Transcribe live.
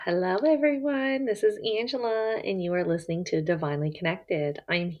Hello, everyone. This is Angela, and you are listening to Divinely Connected.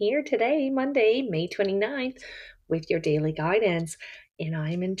 I'm here today, Monday, May 29th, with your daily guidance, and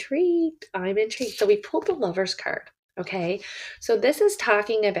I'm intrigued. I'm intrigued. So, we pulled the Lover's card, okay? So, this is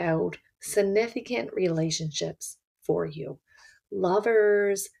talking about significant relationships for you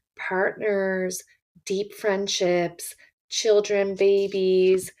lovers, partners, deep friendships, children,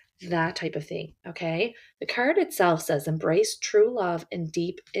 babies, that type of thing, okay? The card itself says embrace true love and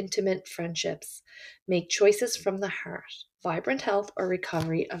deep, intimate friendships. Make choices from the heart, vibrant health, or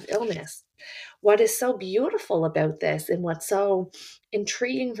recovery of illness. What is so beautiful about this and what's so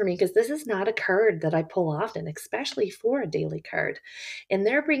intriguing for me, because this is not a card that I pull often, especially for a daily card. And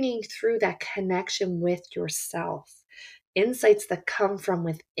they're bringing through that connection with yourself, insights that come from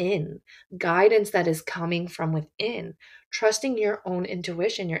within, guidance that is coming from within, trusting your own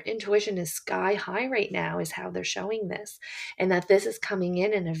intuition. Your intuition is sky high right now, is how they're showing this, and that this is coming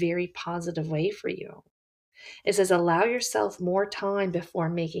in a very positive way for you. It says, allow yourself more time before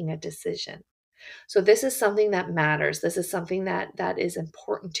making a decision. So this is something that matters. This is something that is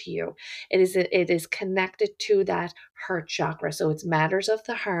important to you. It is connected to that heart chakra. So it's matters of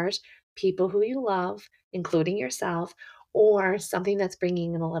the heart, people who you love, including yourself, or something that's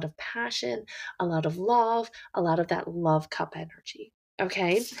bringing in a lot of passion, a lot of love, a lot of that love cup energy.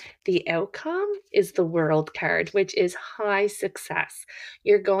 Okay, the outcome is the world card, which is high success.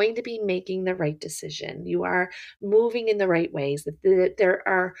 You're going to be making the right decision. You are moving in the right ways. There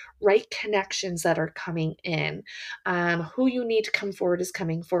are right connections that are coming in. Who you need to come forward is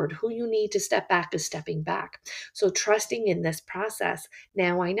coming forward. Who you need to step back is stepping back. So trusting in this process.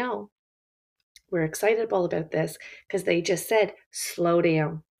 Now I know we're excitable about this because they just said, slow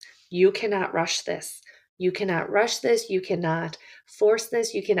down. You cannot rush this. You cannot rush this. You cannot force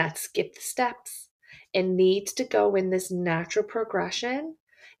this. You cannot skip the steps. It needs to go in this natural progression.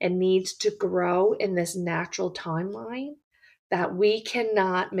 It needs to grow in this natural timeline that we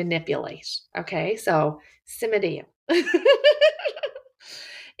cannot manipulate. Okay, so simmer down.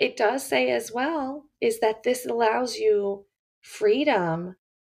 It does say as well is that this allows you freedom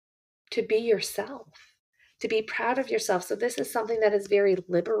to be yourself, to be proud of yourself. So this is something that is very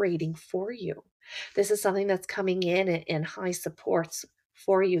liberating for you. This is something that's coming in high supports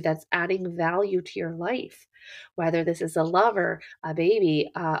for you, that's adding value to your life. Whether this is a lover, a baby,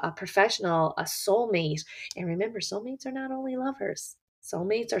 a professional, a soulmate. And remember, soulmates are not only lovers.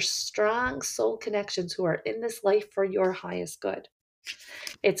 Soulmates are strong soul connections who are in this life for your highest good.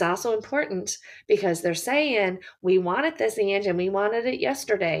 It's also important because they're saying, we wanted this, Ange, and we wanted it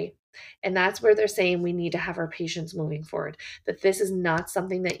yesterday. And that's where they're saying we need to have our patience moving forward, that this is not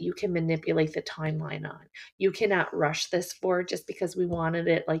something that you can manipulate the timeline on. You cannot rush this forward just because we wanted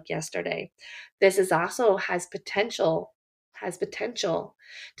it like yesterday. This is also has potential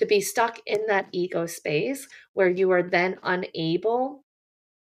to be stuck in that ego space where you are then unable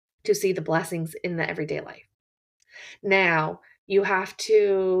to see the blessings in the everyday life. Now, you have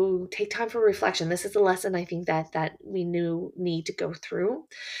to take time for reflection. This is a lesson I think that we need to go through.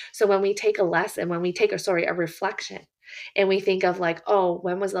 So when we take a lesson, when we take a reflection, and we think of like, oh,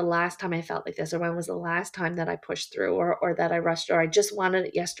 when was the last time I felt like this? Or when was the last time that I pushed through or that I rushed, or I just wanted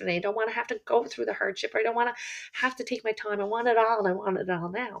it yesterday. I don't want to have to go through the hardship, or I don't want to have to take my time. I want it all and I want it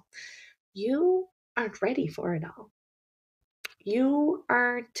all now. You aren't ready for it all. You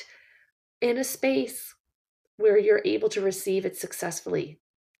aren't in a space where you're able to receive it successfully.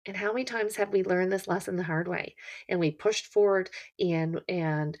 And how many times have we learned this lesson the hard way and we pushed forward and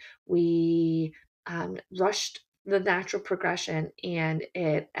we rushed the natural progression and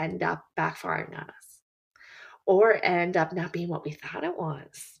it ended up backfiring on us or end up not being what we thought it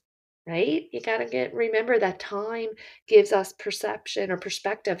was, right? You got to remember that time gives us perception or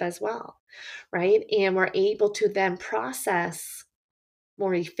perspective as well, right? And we're able to then process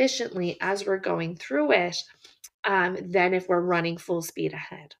more efficiently as we're going through it than if we're running full speed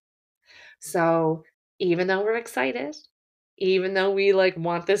ahead. So even though we're excited, even though we like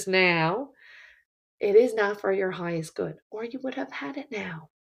want this now, it is not for your highest good, or you would have had it now,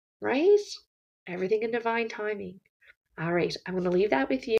 right? Everything in divine timing. All right, I'm going to leave that with you.